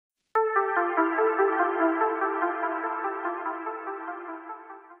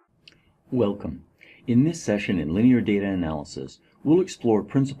Welcome. In this session in linear data analysis, we'll explore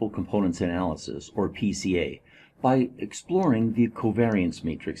principal components analysis, or PCA, by exploring the covariance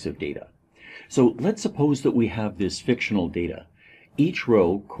matrix of data. So let's suppose that we have this fictional data. Each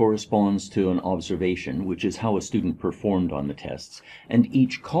row corresponds to an observation, which is how a student performed on the tests, and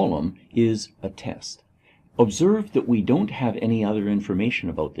each column is a test. Observe that we don't have any other information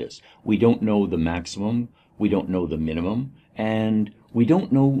about this. We don't know the maximum, we don't know the minimum, and we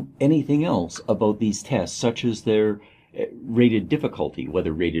don't know anything else about these tests, such as their rated difficulty,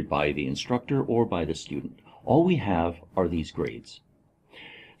 whether rated by the instructor or by the student. All we have are these grades.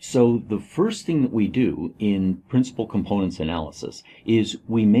 So the first thing that we do in principal components analysis is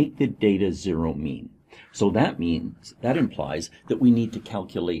we make the data zero mean. So that implies that we need to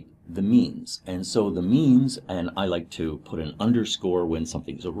calculate the means. And so the means, and I like to put an underscore when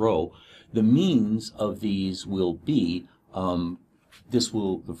something's a row, the means of these will be the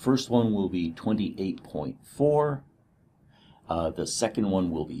first one will be 28.4, the second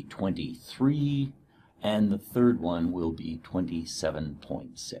one will be 23, and the third one will be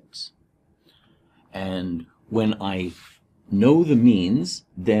 27.6. And when I know the means,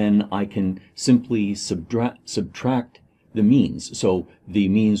 then I can simply subtract the means. So the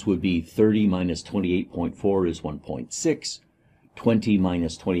means would be 30 minus 28.4 is 1.6, 20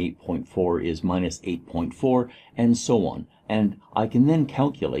 minus 28.4 is minus 8.4, and so on. And I can then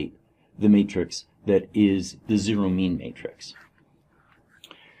calculate the matrix that is the zero mean matrix.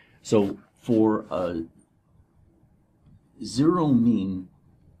 So for a zero mean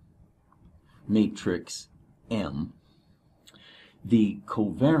matrix M, the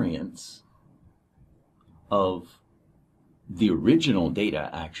covariance of the original data,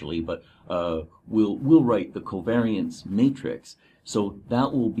 actually, but we'll write the covariance matrix. So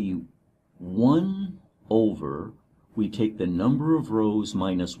that will be 1 over, we take the number of rows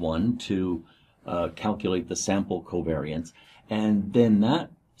minus 1 to calculate the sample covariance, and then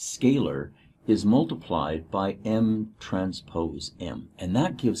that scalar is multiplied by M transpose M, and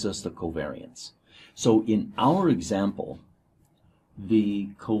that gives us the covariance. So in our example, the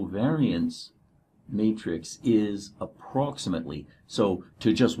covariance matrix is approximately, so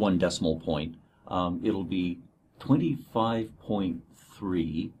to just one decimal point, it'll be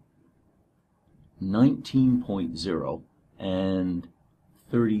 25.3, 19.0, and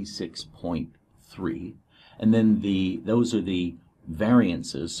 36.3. And then those are the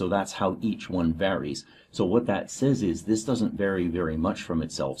variances, so that's how each one varies. So what that says is this doesn't vary very much from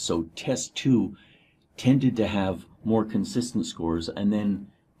itself. So test 2 tended to have more consistent scores, and then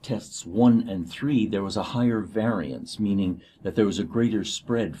tests 1 and 3, there was a higher variance, meaning that there was a greater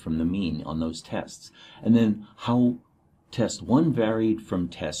spread from the mean on those tests. And then how test 1 varied from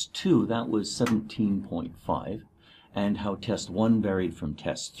test 2, that was 17.5, and how test 1 varied from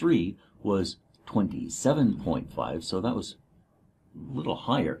test 3 was 27.5, so that was a little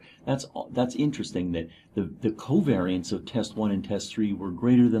higher. That's interesting that the covariance of test 1 and test 3 were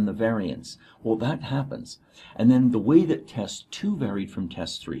greater than the variance. Well, that happens. And then the way that test 2 varied from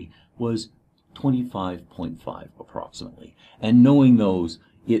test 3 was 25.5 approximately. And knowing those,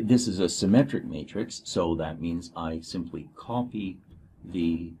 this is a symmetric matrix, so that means I simply copy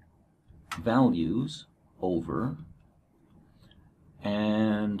the values over,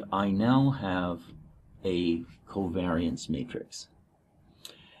 and I now have a covariance matrix.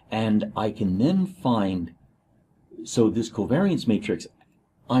 And I can then find, so this covariance matrix,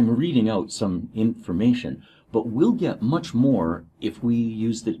 I'm reading out some information, but we'll get much more if we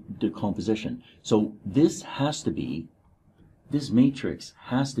use the decomposition. So this matrix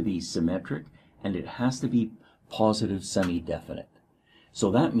has to be symmetric, and it has to be positive semi-definite.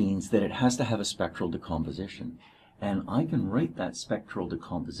 So that means that it has to have a spectral decomposition. And I can write that spectral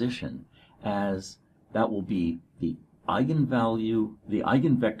decomposition as, that will be the eigenvalue, the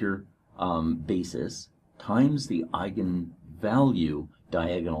eigenvector basis times the eigenvalue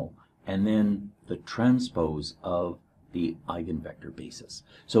diagonal, and then the transpose of the eigenvector basis.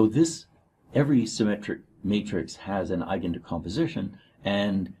 So every symmetric matrix has an eigendecomposition,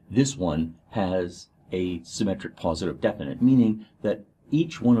 and this one has a symmetric positive definite, meaning that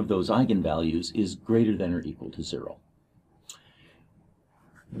each one of those eigenvalues is greater than or equal to 0.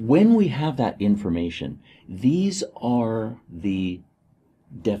 When we have that information, these are the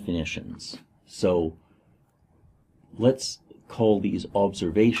definitions. So let's call these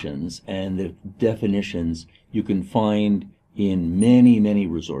observations, and the definitions you can find in many, many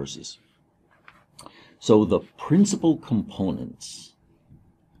resources. So the principal components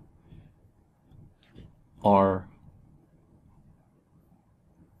are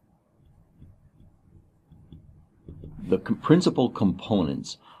the principal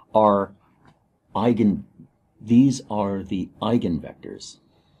components are these are the eigenvectors.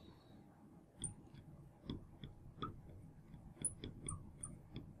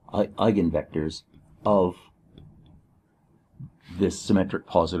 Eigenvectors of this symmetric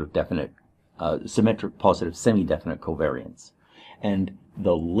positive semi-definite covariance. And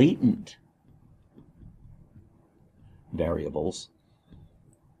the latent variables,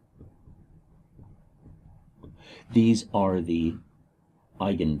 these are the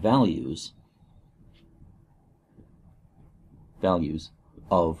eigenvalues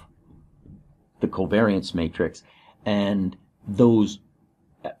of the covariance matrix, and those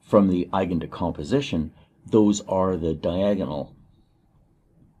from the eigendecomposition, those are the diagonal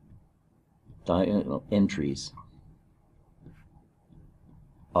entries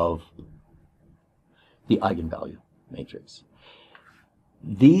of the eigenvalue matrix.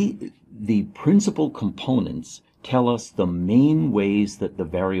 The principal components tell us the main ways that the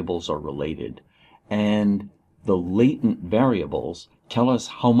variables are related, and the latent variables tell us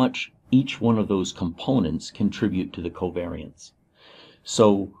how much each one of those components contribute to the covariance.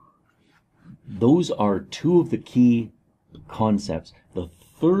 So those are two of the key concepts. The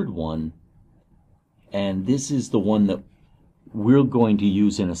third one, and this is the one that we're going to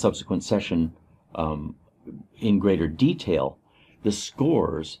use in a subsequent session in greater detail, the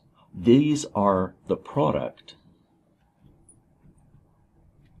scores. These are the product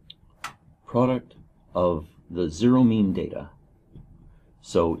of the zero mean data.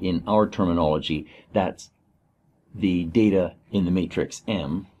 So in our terminology, that's the data in the matrix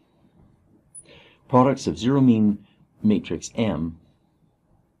M. Products of zero mean matrix M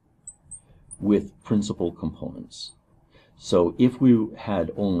with principal components. So if we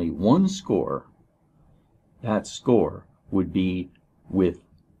had only one score, that score would be the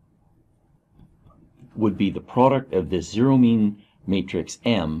product of this zero mean matrix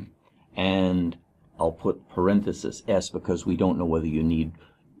M, and I'll put parenthesis S because we don't know whether you need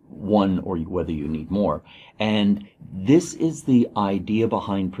one or whether you need more. And this is the idea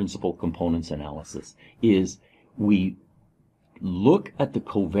behind principal components analysis, is we look at the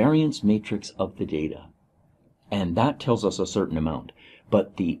covariance matrix of the data, and that tells us a certain amount.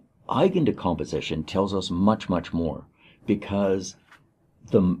 But the eigendecomposition tells us much, much more, because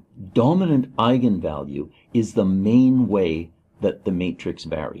the dominant eigenvalue is the main way that the matrix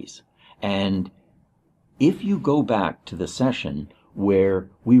varies. And if you go back to the session where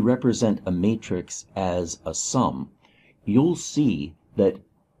we represent a matrix as a sum, you'll see that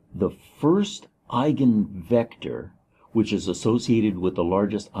the first eigenvector, which is associated with the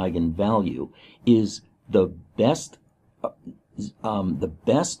largest eigenvalue, is the best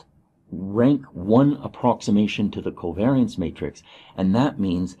rank 1 approximation to the covariance matrix, and that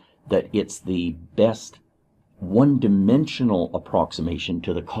means that it's the best one-dimensional approximation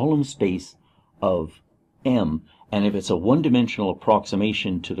to the column space of M. And if it's a one-dimensional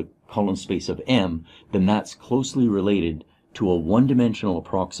approximation to the column space of M, then that's closely related to a one-dimensional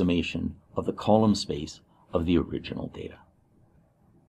approximation of the column space of the original data.